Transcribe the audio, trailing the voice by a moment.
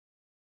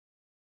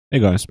Hey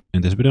guys,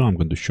 in this video I'm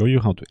going to show you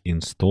how to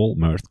install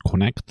Mirth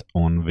Connect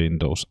on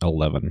Windows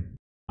 11.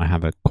 I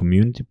have a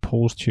community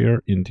post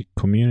here in the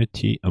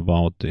community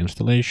about the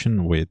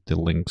installation with the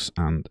links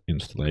and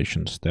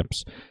installation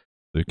steps.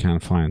 So you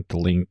can find the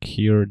link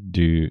here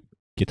to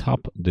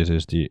GitHub. This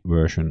is the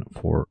version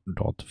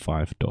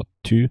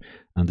 4.5.2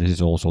 and this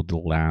is also the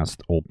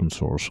last open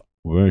source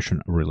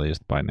version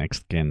released by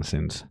NextGen,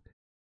 since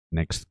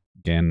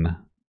NextGen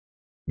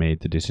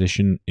made the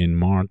decision in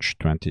March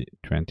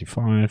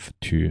 2025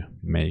 to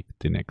make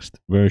the next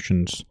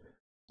versions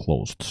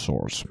closed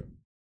source.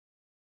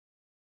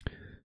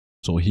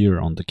 So here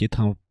on the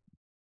GitHub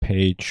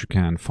page you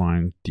can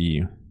find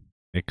the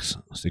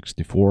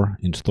x64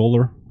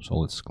 installer. So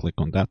let's click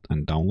on that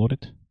and download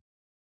it.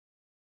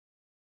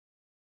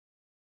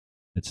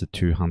 It's a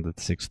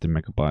 260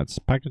 megabytes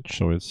package,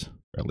 so it's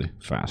fairly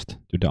fast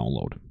to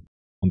download.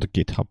 On the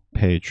GitHub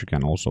page you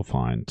can also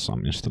find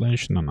some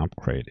installation and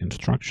upgrade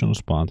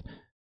instructions, but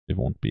you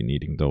won't be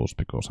needing those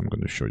because I'm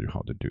going to show you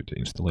how to do the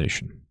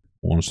installation.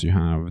 Once you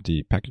have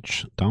the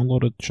package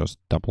downloaded, just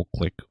double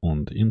click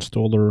on the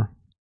installer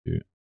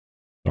to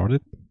start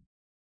it.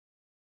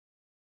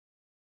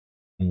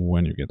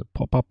 When you get a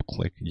pop-up,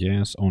 click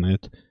yes on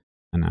it,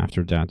 and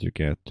after that you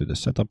get to the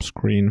setup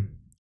screen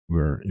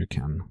where you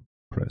can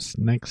press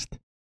next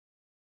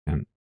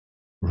and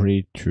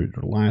read through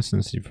the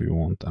license if you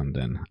want, and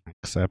then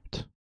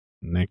accept,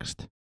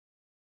 next,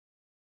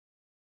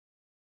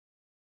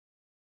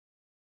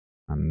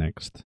 and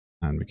next,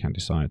 and we can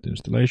decide the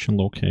installation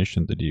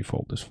location. The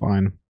default is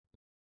fine.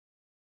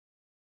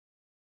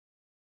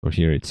 So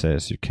here it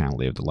says you can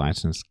leave the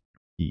license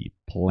key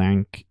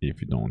blank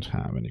if you don't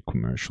have any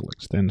commercial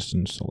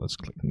extensions. So let's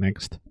click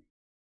next,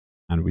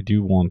 and we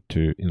do want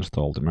to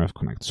install the Mirth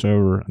Connect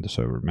server and the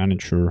server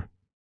manager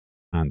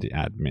and the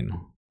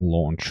admin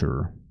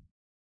launcher.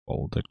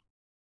 All the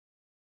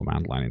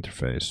command line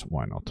interface,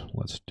 why not?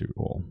 Let's do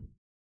all.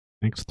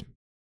 Next.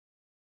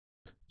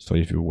 So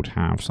if you would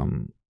have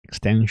some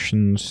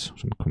extensions,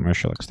 some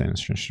commercial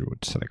extensions, you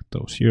would select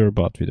those here,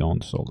 but we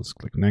don't, so let's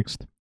click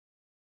next.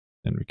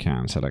 Then we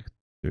can select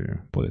to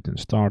put it in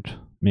start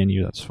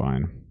menu, that's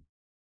fine.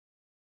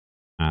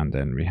 And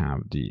then we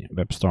have the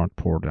web start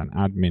port and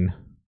admin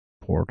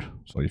port.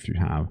 So if you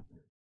have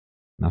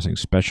nothing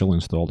special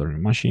installed on your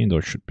machine,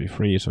 those should be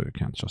free, so you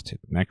can just hit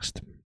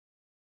next.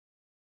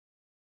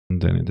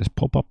 And then in this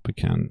pop-up we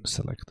can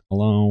select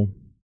allow.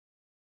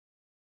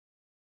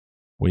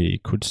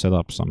 We could set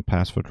up some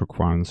password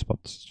requirements,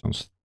 but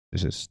this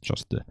is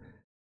just the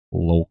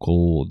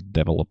local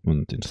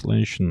development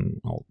installation.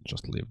 I'll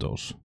just leave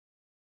those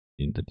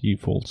in the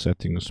default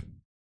settings.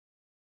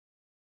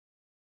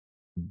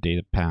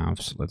 Data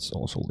paths, let's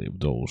also leave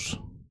those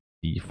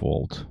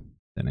default.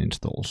 Then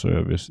install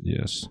service,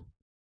 yes.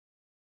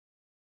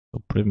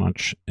 So pretty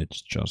much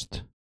it's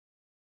just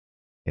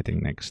hitting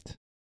next.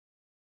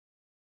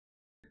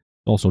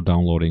 Also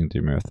downloading the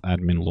Mirth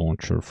admin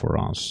launcher for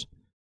us.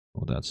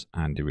 So that's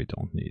handy, we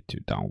don't need to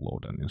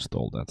download and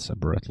install that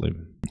separately.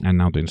 And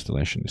now the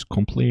installation is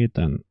complete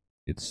and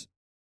it's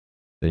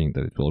saying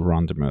that it will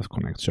run the Mirth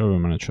Connect server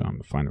manager.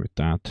 I'm fine with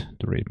that.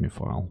 The README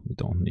file, we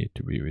don't need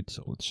to view it,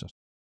 so let's just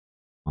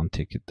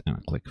untick it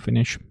and click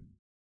finish.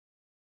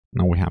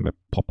 Now we have a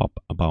pop-up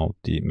about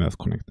the Mirth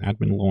Connect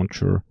admin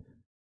launcher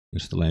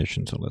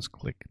installation, so let's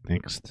click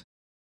next,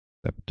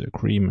 accept the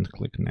agreement,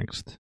 click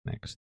next,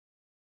 next.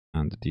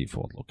 And the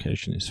default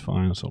location is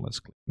fine, so let's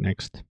click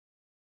next.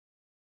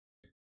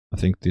 I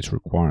think this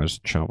requires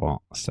Java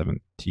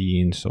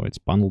 17, so it's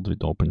bundled with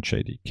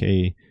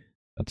OpenJDK.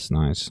 That's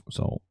nice,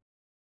 so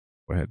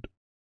go ahead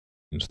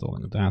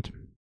installing that.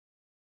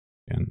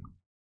 Again,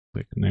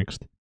 click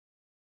next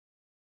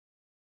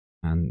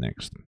and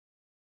next.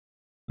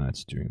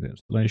 That's doing the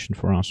installation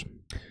for us.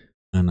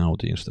 And now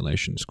the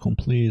installation is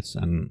complete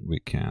and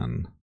we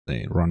can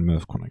say run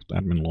Mirth Connect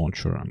admin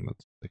launcher, and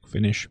let's click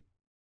finish.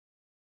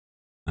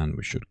 And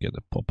we should get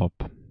a pop-up.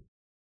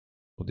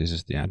 So this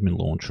is the admin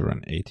launcher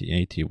and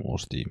 8080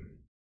 was the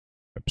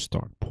web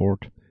start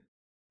port.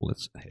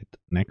 Let's hit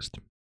next,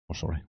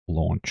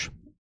 launch.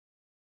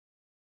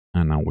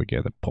 And now we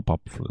get a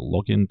pop-up for the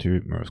login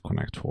to Mirth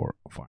Connect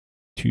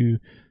 4.5.2.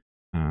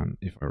 And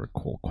if I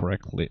recall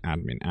correctly,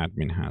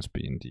 admin has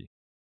been the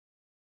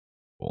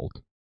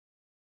default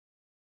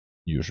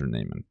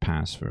username and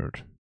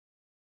password.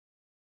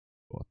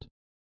 Got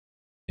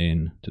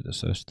into the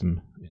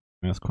system in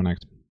Mirth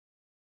Connect.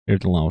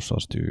 It allows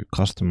us to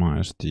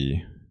customize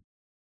the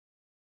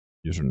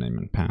username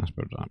and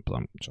password, but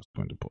I'm just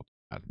going to put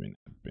admin,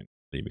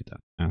 leave it at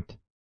that.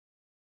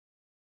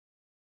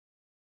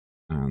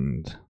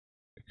 And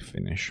click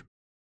finish.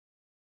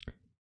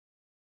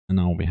 And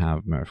now we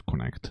have Mirth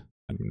Connect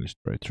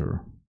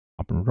administrator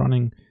up and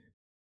running,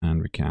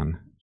 and we can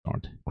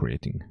start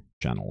creating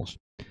channels.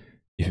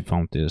 If you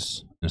found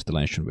this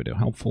installation video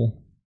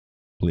helpful,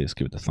 please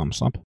give it a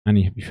thumbs up. And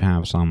if you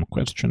have some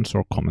questions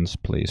or comments,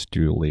 please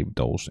do leave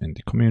those in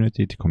the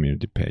community. The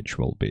community page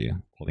will be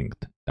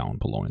linked down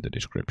below in the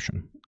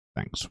description.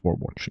 Thanks for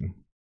watching.